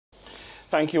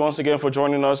Thank you once again for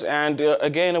joining us, and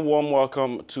again a warm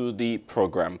welcome to the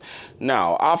program.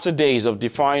 Now, after days of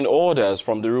defying orders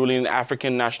from the ruling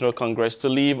African National Congress to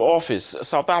leave office,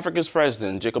 South Africa's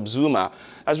President Jacob Zuma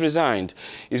has resigned.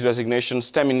 His resignation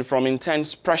stemming from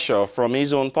intense pressure from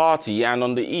his own party and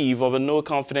on the eve of a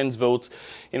no-confidence vote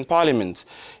in Parliament.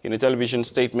 In a television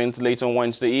statement late on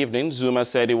Wednesday evening, Zuma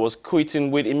said he was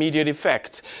quitting with immediate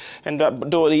effect, and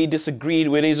that though he disagreed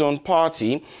with his own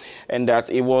party, and that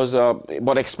it was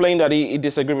but explained that he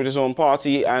disagreed with his own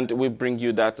party, and we bring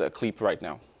you that clip right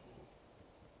now.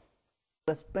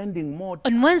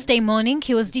 On Wednesday morning,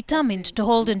 he was determined to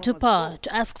hold on to power,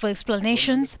 to ask for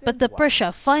explanations, but the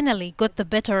pressure finally got the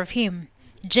better of him.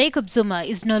 Jacob Zuma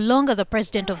is no longer the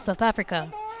president of South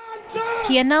Africa.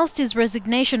 He announced his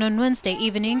resignation on Wednesday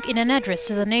evening in an address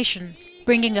to the nation,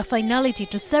 bringing a finality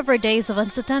to several days of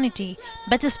uncertainty,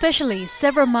 but especially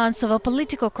several months of a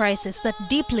political crisis that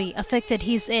deeply affected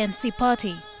his ANC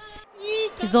party.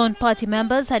 His own party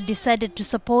members had decided to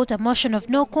support a motion of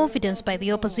no confidence by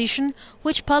the opposition,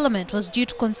 which Parliament was due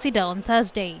to consider on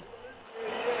Thursday.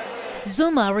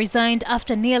 Zuma resigned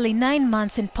after nearly 9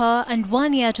 months in power and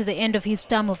 1 year to the end of his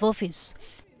term of office.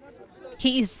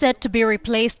 He is set to be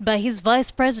replaced by his vice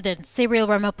president, Cyril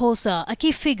Ramaphosa, a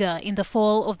key figure in the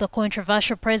fall of the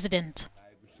controversial president.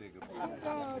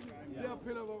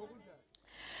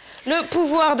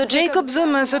 Jacob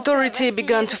Zuma's authority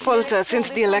began to falter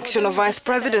since the election of Vice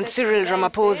President Cyril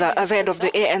Ramaphosa as head of the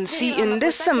ANC in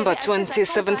December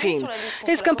 2017.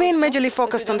 His campaign majorly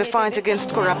focused on the fight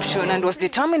against corruption and was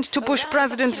determined to push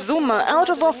President Zuma out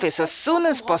of office as soon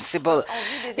as possible.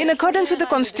 In accordance with the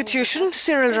Constitution,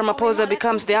 Cyril Ramaphosa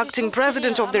becomes the acting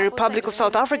president of the Republic of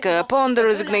South Africa upon the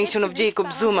resignation of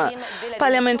Jacob Zuma.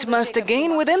 Parliament must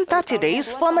again, within 30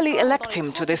 days, formally elect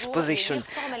him to this position.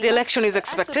 The election is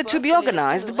expected to be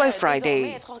organized by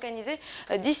Friday.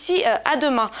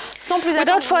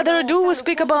 Without further ado, we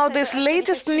speak about this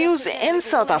latest news in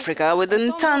South Africa with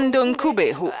Ntando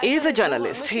Nkube, who is a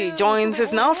journalist. He joins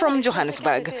us now from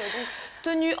Johannesburg.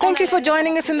 Thank you for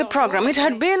joining us in the program. It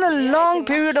had been a long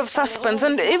period of suspense,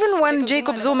 and even when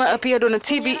Jacob Zuma appeared on a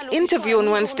TV interview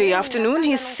on Wednesday afternoon,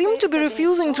 he seemed to be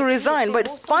refusing to resign, but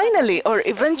finally or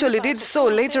eventually did so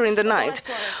later in the night.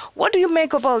 What do you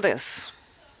make of all this?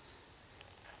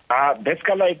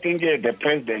 Basically, I think the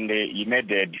president he made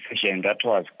a decision that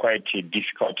was quite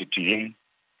difficult to him.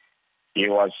 He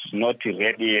was not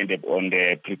ready and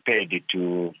prepared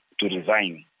to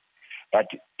resign. But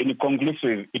in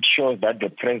conclusive, it shows that the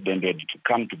president had to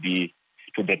come to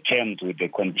the terms with the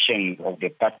conditions of the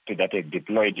party that had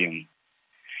deployed him.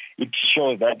 It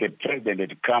shows that the president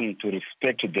had come to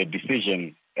respect the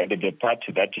decision of the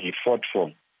party that he fought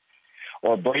for.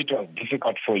 Although it was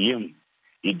difficult for him,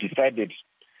 he decided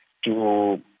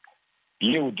to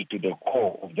yield to the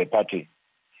core of the party.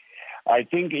 I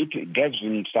think it gives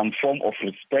him some form of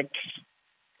respect,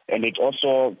 and it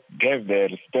also gave the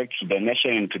respect to the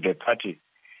nation and to the party.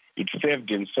 It saved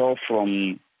himself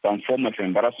from some form of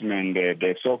embarrassment,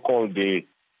 the so-called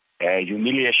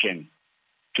humiliation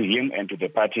to him and to the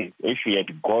party if he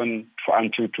had gone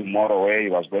until tomorrow where he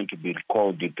was going to be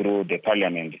recalled through the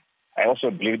parliament. I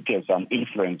also believe there's some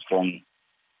influence from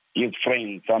his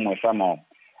friends somehow.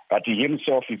 But he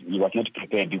himself, he was not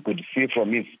prepared. You could see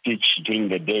from his speech during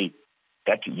the day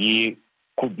that he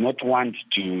could not want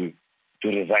to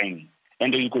resign.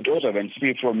 And you could also then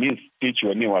see from his speech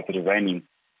when he was resigning,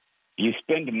 he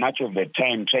spent much of the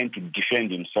time trying to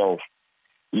defend himself.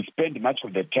 He spent much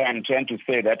of the time trying to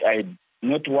say that I'm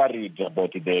not worried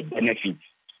about the benefits,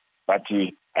 but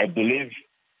I believe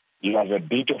it was a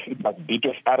bit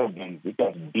of arrogance. It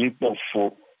was a bit of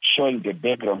showing the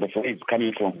background of where he's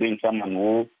coming from, being someone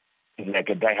who is like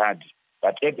a diehard.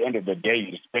 But at the end of the day,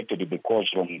 he respected the cause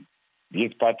from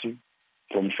his party,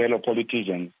 from fellow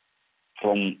politicians,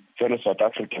 from fellow South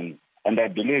Africans. And I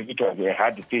believe it was a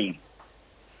hard thing.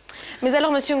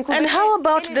 And how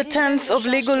about the tens of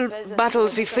legal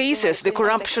battles he faces, the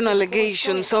corruption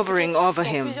allegations hovering over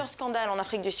him? I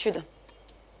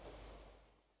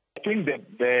think that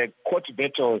the court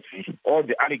battles, all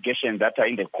the allegations that are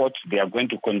in the court, they are going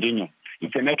to continue.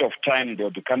 It's a matter of time.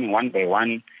 They'll be coming one by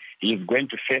one. He is going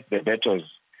to face the battles.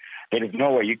 There is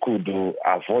no way he could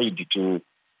avoid to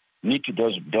meet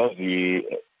those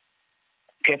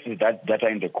cases that are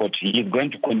in the court. He is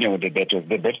going to continue with the battles.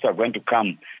 The battles are going to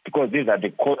come because these are the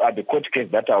court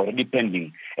cases that are already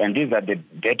pending, and these are the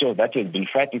battles that he has been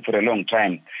fighting for a long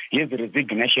time. His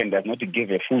resignation does not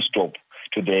give a full stop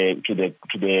to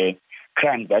the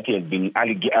crimes that he has been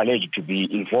alleged to be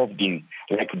involved in,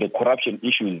 like the corruption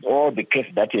issues, or the case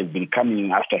that has been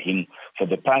coming after him for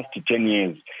the past 10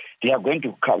 years. They are going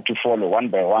to follow one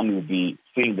by one. Will be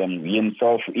seeing them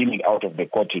himself in and out of the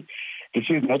court. This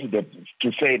is not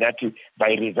to say that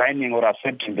by resigning or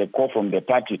accepting the call from the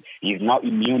party, he is now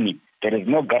immune. There is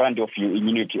no guarantee of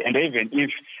immunity. And even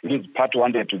if this party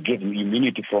wanted to give him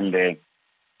immunity from the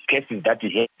cases that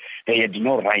he had, they had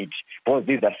no right, because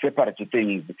these are separate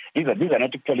things. These are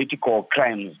not political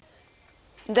crimes.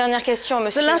 Dernière question,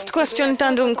 Monsieur. The last question,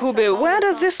 Tando Nkube. Where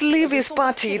does this leave his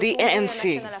party, the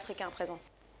ANC?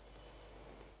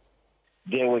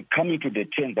 They were coming to the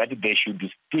terms that they should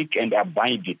stick and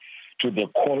abide to the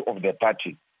call of the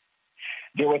party.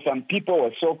 There were some people who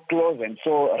were so close and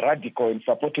so radical in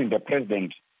supporting the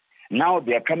president. Now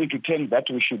they are coming to terms that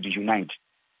we should unite.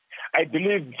 I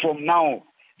believe from now,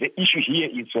 the issue here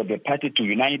is for the party to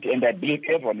unite, and I believe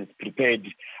everyone is prepared.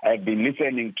 I've been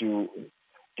listening to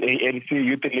the ANC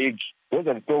Youth League. Those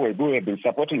are the people who have been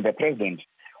supporting the president.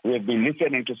 We have been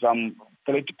listening to some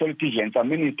politicians, some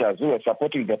ministers who are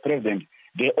supporting the president.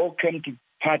 They all came to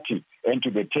party and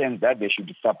to the terms that they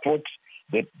should support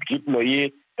the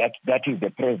employee that is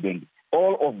the president.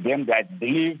 All of them, I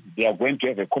believe, they are going to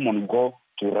have a common goal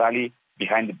to rally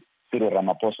behind Cyril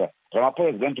Ramaphosa.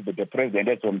 Ramaphosa is going to be the president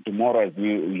as from tomorrow, as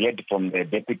we heard from the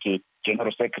deputy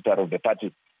general secretary of the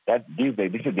party, that this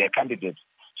is their candidate.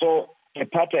 So the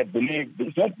party, I believe,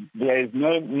 there is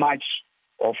not much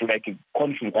of like a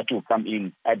conflict that will come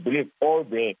in. I believe all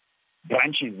the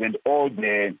branches and all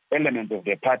the elements of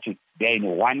the party, they're in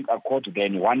one accord, they're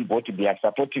in one boat, they are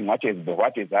supporting what has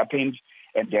happened,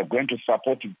 and they're going to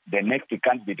support the next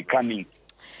candidate coming.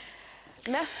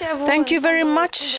 Thank you very much.